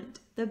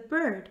moment, the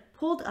bird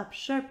pulled up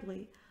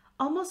sharply,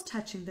 almost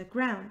touching the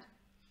ground.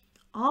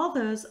 All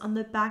those on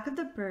the back of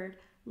the bird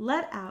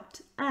let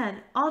out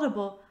an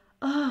audible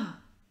 "ugh"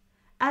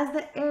 as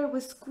the air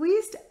was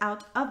squeezed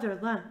out of their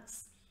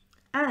lungs,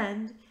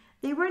 and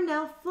they were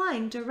now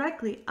flying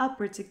directly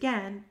upwards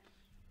again,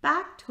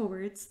 back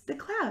towards the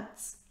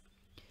clouds.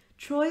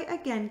 Troy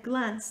again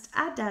glanced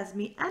at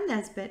Desme and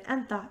Nesbit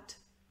and thought,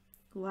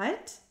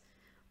 What?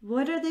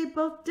 What are they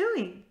both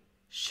doing?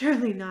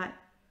 Surely not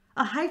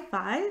a high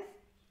five?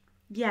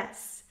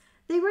 Yes,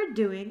 they were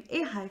doing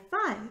a high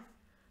five.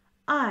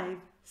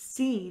 I've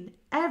seen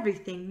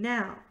everything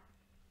now.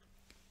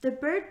 The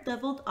bird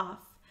leveled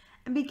off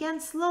and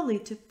began slowly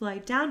to fly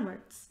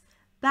downwards,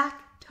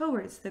 back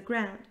towards the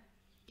ground.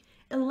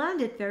 It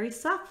landed very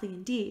softly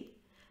indeed.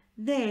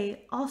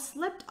 They all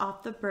slipped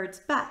off the bird's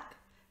back,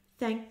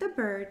 thanked the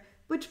bird,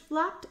 which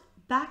flapped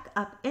back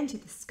up into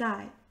the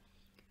sky.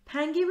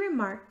 Pangy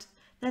remarked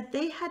that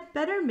they had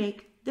better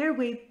make their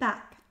way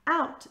back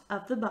out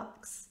of the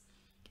box.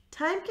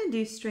 Time can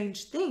do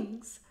strange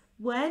things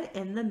when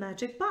in the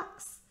magic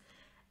box,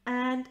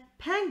 and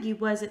Pangy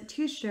wasn't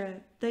too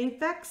sure the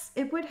effects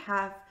it would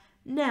have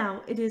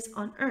now it is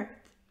on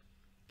Earth.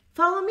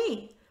 Follow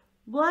me,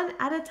 one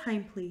at a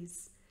time,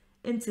 please,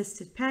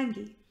 insisted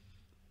Pangy.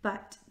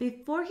 But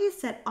before he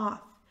set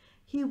off,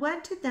 he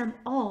went to them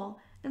all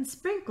and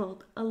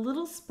sprinkled a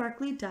little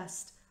sparkly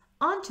dust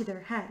onto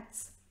their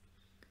heads.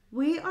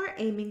 We are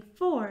aiming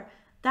for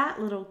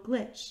that little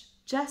glitch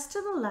just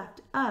to the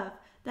left of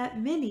that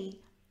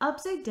mini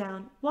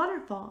upside-down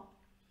waterfall,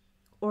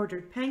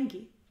 ordered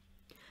Pangy.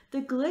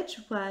 The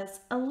glitch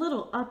was a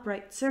little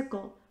upright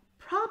circle,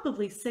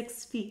 probably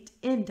 6 feet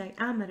in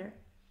diameter.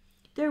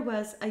 There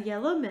was a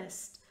yellow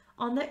mist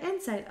on the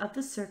inside of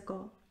the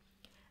circle.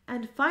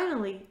 And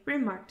finally,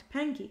 remarked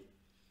Pangy,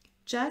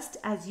 just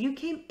as you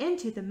came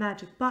into the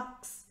magic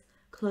box,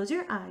 close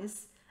your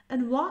eyes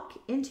and walk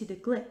into the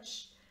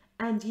glitch,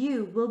 and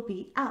you will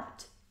be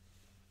out.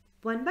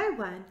 One by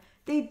one,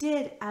 they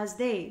did as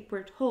they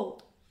were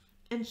told,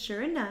 and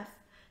sure enough,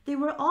 they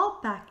were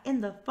all back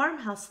in the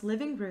farmhouse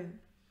living room.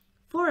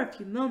 For a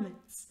few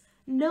moments,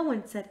 no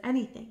one said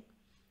anything.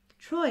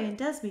 Troy and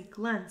Desme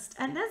glanced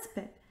at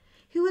Nesbit,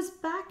 who was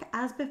back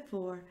as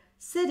before,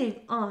 sitting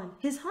on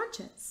his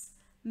haunches,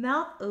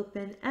 mouth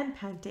open and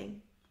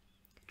panting.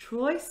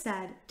 Troy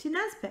said to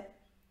Nesbit,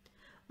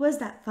 Was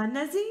that fun,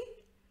 Nezzy?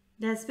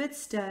 Nesbit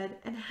stood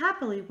and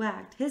happily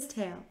wagged his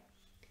tail.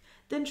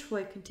 Then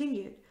Troy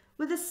continued,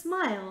 with a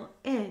smile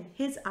in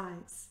his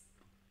eyes.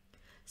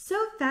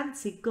 So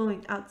fancy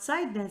going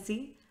outside,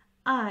 Nezzy.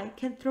 I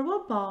can throw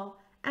a ball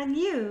and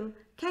you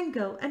can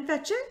go and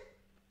fetch it?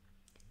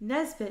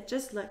 Nesbit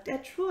just looked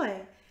at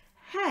Troy,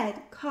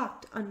 head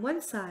cocked on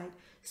one side,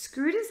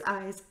 screwed his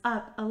eyes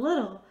up a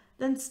little,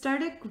 then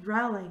started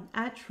growling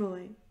at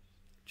Troy.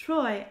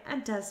 Troy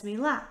and Desmi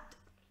laughed.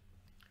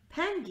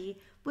 Pangy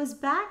was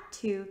back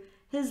to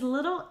his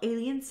little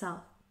alien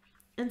self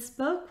and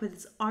spoke with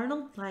his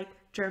Arnold-like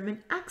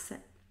German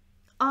accent.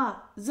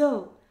 Ah,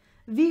 so,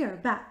 we are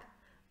back.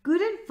 Good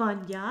and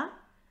fun, ja?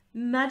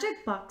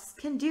 Magic box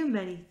can do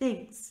many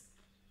things.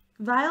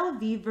 While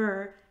we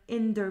were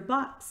in their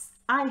box,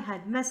 I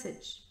had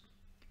message.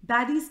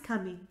 Baddies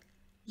coming.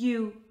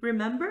 You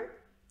remember?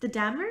 The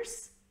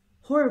Dammers?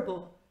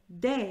 Horrible.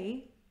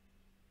 They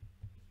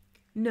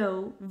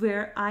know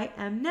where I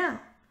am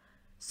now,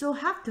 so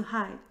have to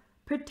hide,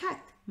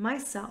 protect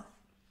myself.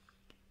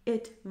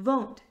 It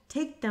won't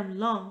take them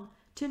long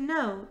to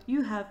know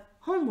you have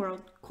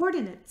homeworld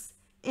coordinates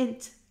in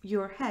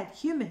your head,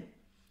 human.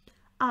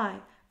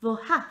 I will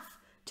have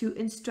to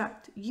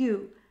instruct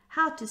you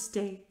how to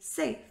stay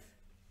safe.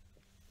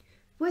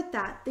 With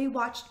that, they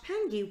watched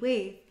Pangy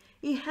wave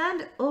a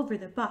hand over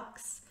the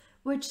box,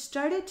 which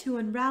started to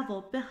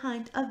unravel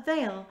behind a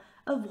veil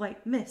of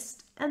white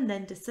mist and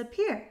then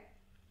disappear.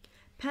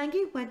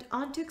 Pangy went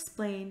on to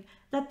explain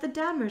that the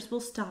Dammers will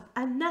stop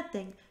at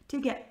nothing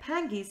to get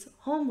Pangy's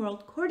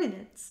homeworld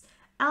coordinates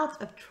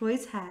out of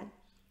Troy's head.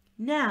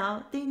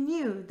 Now they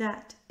knew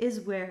that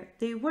is where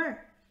they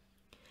were.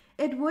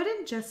 It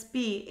wouldn't just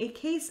be a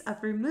case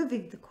of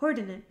removing the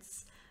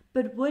coordinates,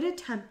 but would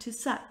attempt to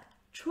suck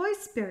Troy's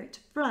spirit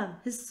from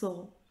his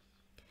soul.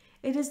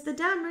 It is the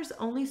Dammer's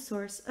only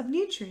source of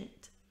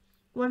nutrient.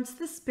 Once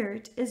the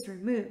spirit is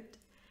removed,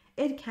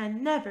 it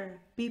can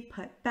never be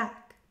put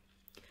back.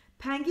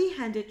 Pangy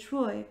handed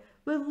Troy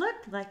what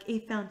looked like a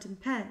fountain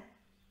pen.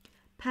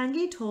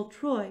 Pangy told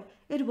Troy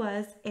it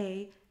was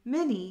a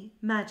mini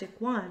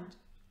magic wand,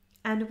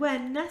 and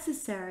when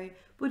necessary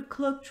would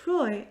cloak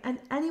Troy and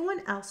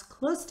anyone else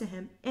close to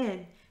him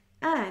in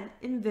an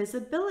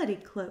invisibility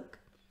cloak,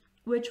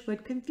 which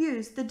would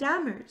confuse the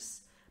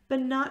Dammers,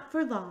 but not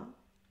for long.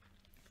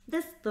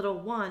 This little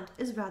wand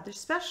is rather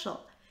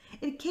special.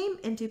 It came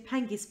into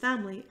Pangy's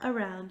family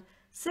around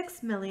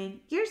 6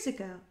 million years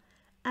ago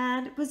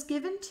and was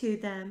given to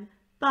them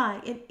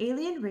by an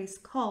alien race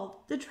called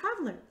the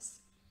Travelers,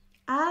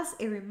 as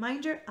a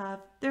reminder of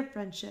their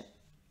friendship.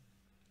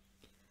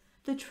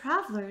 The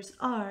Travelers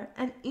are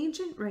an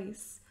ancient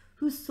race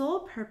whose sole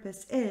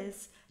purpose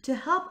is to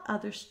help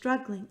other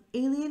struggling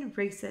alien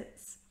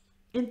races.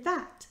 In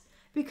fact,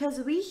 because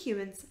we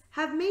humans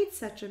have made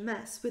such a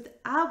mess with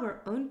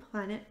our own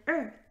planet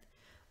Earth,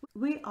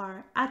 we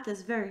are at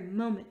this very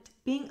moment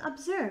being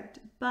observed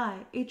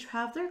by a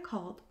traveler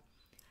called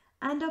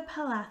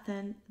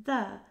Andopalathan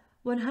the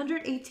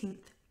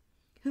 118th,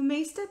 who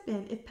may step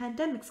in if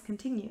pandemics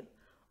continue,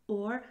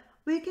 or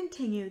we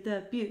continue the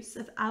abuse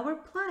of our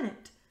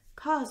planet,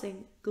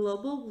 causing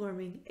global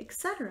warming,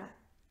 etc.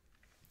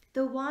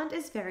 The wand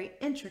is very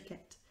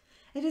intricate.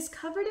 It is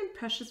covered in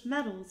precious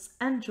metals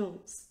and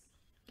jewels.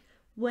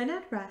 When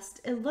at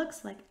rest, it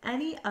looks like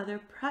any other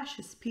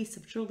precious piece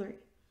of jewelry.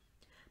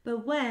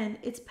 But when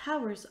its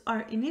powers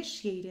are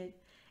initiated,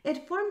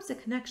 it forms a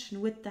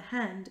connection with the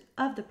hand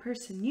of the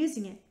person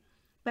using it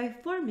by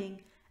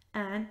forming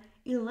an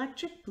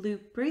electric blue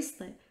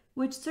bracelet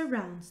which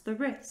surrounds the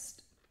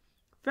wrist.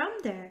 From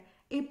there,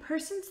 a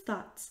person's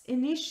thoughts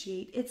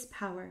initiate its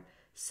power,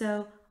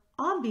 so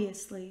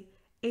obviously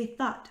a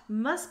thought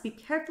must be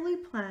carefully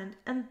planned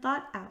and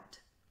thought out.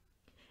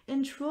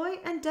 In Troy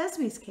and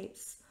Desmi's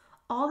case,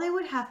 all they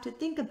would have to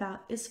think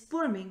about is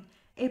forming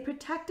a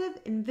protective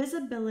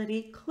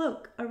invisibility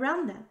cloak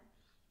around them.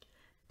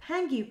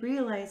 Pangy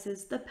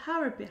realizes the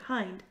power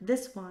behind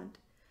this wand,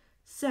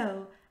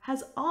 so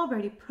has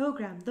already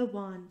programmed the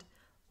wand,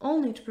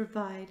 only to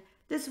provide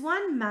this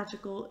one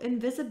magical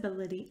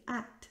invisibility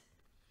act.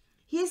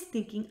 He is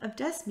thinking of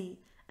Desmi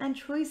and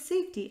Troy's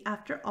safety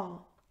after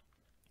all.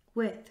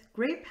 With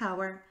great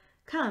power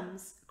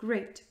comes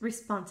great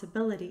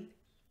responsibility.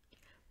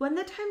 When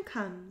the time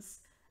comes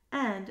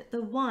and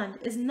the wand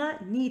is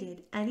not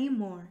needed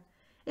anymore,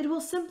 it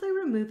will simply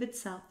remove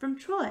itself from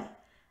Troy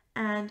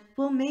and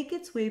will make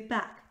its way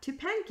back to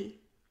Pangy,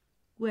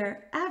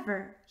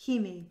 wherever he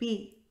may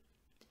be.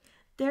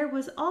 There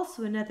was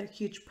also another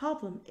huge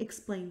problem,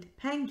 explained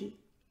Pangy.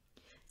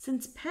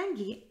 Since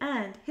Pangy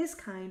and his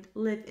kind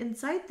live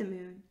inside the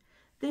moon,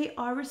 they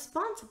are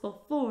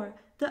responsible for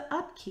the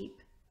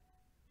upkeep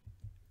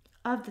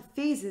of the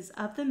phases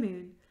of the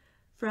moon,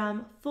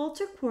 from full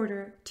to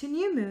quarter to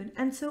new moon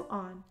and so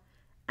on,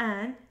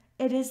 and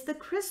it is the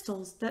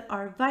crystals that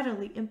are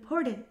vitally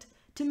important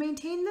to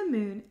maintain the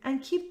moon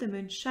and keep the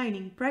moon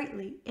shining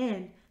brightly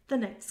in the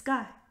night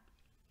sky.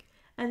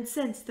 And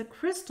since the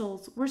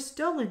crystals were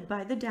stolen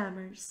by the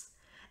Dammers,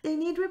 they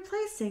need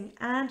replacing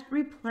and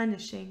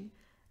replenishing,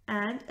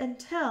 and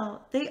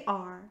until they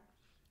are,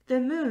 the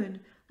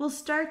moon will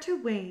start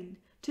to wane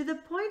to the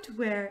point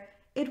where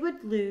it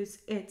would lose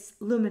its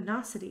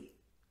luminosity,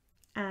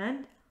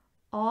 and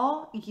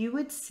all you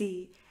would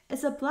see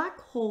is a black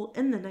hole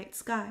in the night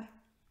sky.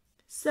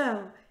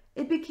 So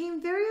it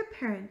became very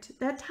apparent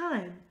that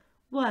time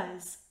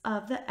was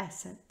of the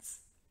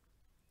essence.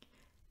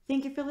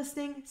 Thank you for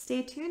listening.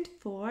 Stay tuned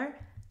for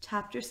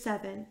Chapter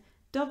 7.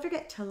 Don't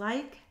forget to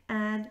like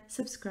and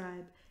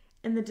subscribe.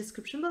 In the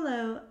description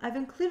below, I've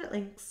included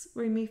links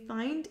where you may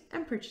find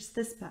and purchase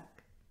this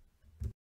book.